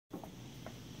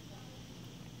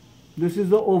This is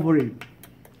the ovary.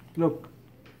 Look.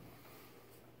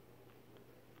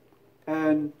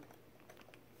 And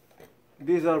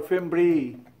these are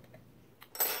fimbriae,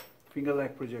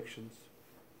 finger-like projections.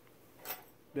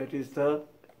 That is the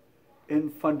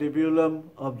infundibulum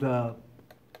of the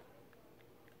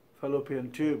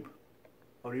fallopian tube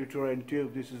or uterine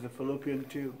tube. This is the fallopian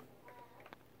tube.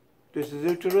 This is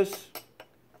uterus,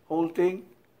 whole thing.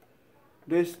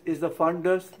 This is the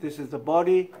fundus, this is the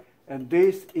body, and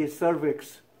this is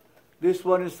cervix. This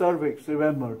one is cervix,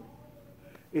 remember.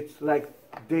 It's like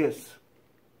this.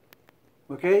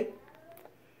 Okay?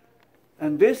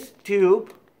 And this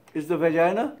tube is the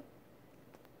vagina.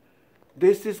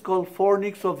 This is called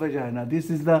fornix of vagina. This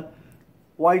is the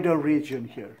wider region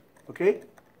here. Okay?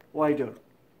 Wider.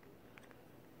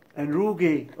 And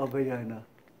rugae of vagina.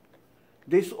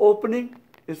 This opening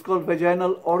is called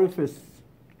vaginal orifice.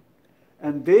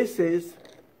 And this is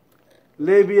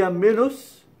labia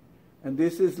minus, and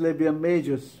this is labia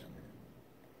majus.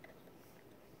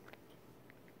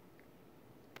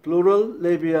 Plural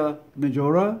labia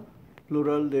majora,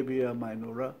 plural labia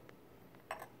minora.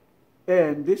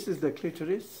 And this is the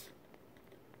clitoris.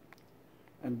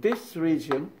 And this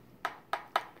region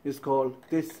is called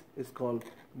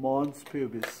mons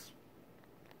pubis.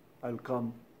 I'll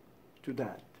come to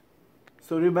that.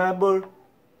 So remember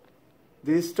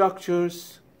these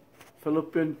structures: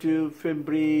 fallopian tube,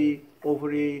 fimbriae,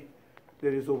 ovary,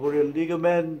 there is ovarian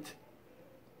ligament,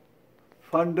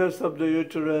 fundus of the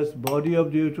uterus, body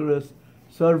of the uterus,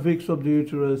 cervix of the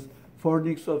uterus,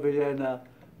 fornix of vagina,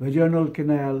 vaginal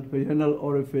canal, vaginal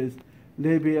orifice,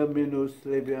 labia minus,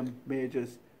 labia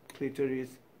majus,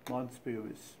 clitoris, mons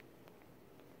pubis.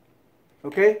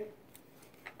 Okay?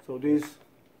 So this is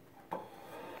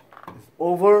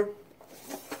over.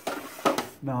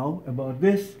 Now about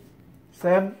this,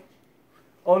 same,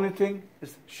 only thing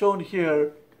is shown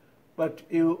here, but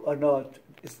you are not,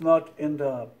 it's not in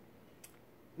the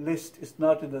list, it's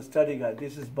not in the study guide.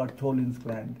 This is Bartholin's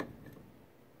gland.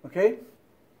 Okay?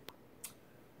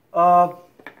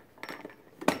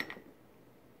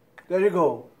 There you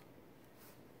go.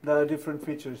 The different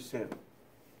features here.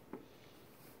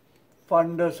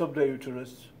 Fundus of the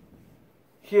uterus.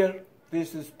 Here,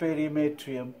 this is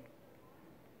perimetrium.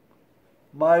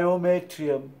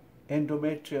 Myometrium,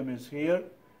 endometrium is here,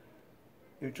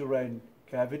 uterine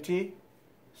cavity,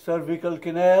 cervical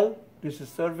canal, this is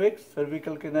cervix,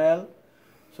 cervical canal.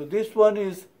 So this one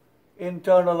is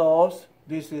internal os,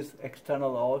 this is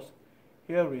external os.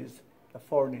 Here is a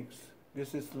fornix,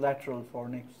 this is lateral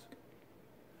fornix.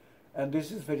 And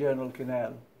this is vaginal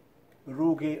canal,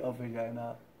 rugae of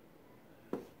vagina,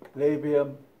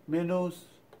 labium minus,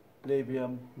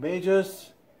 labium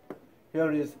majus.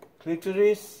 Here is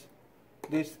clitoris,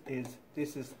 this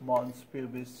is mons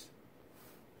pubis.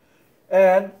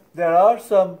 And there are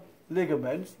some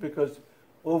ligaments because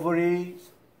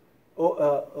ovaries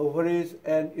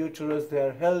and uterus, they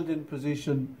are held in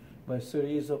position by a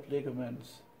series of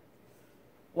ligaments.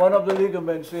 One of the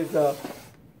ligaments is a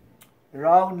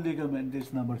round ligament,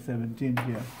 this number 17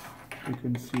 here. You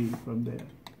can see from there.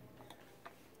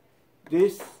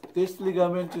 This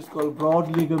ligament is called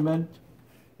broad ligament.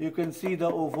 You can see the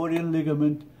ovarian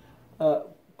ligament.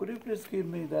 Could you please give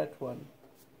me that one?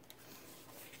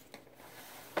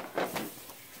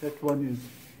 That one is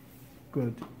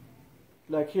good.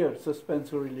 Like here,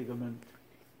 suspensory ligament.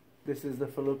 This is the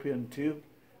fallopian tube.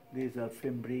 These are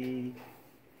fimbriae.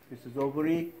 This is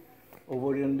ovary,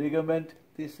 ovarian ligament.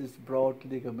 This is broad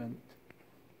ligament.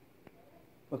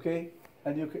 Okay?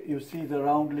 And you see the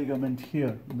round ligament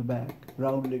here in the back.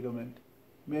 Round ligament.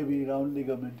 Maybe round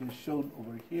ligament is shown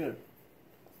over here.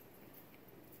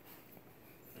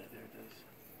 Yeah, there it is.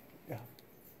 Yeah.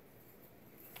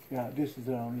 Yeah, this is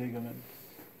the round ligament.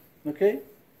 Okay?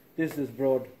 This is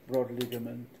broad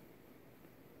ligament.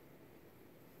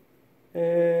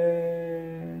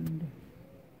 And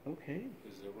okay.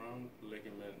 Is the round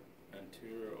ligament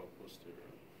anterior or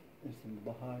posterior? It's in the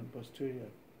behind, posterior.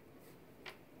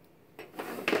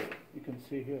 You can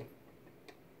see here.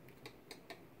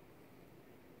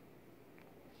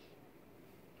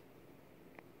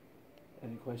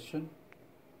 Any question?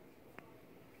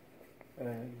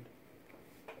 And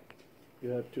you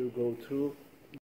have to go through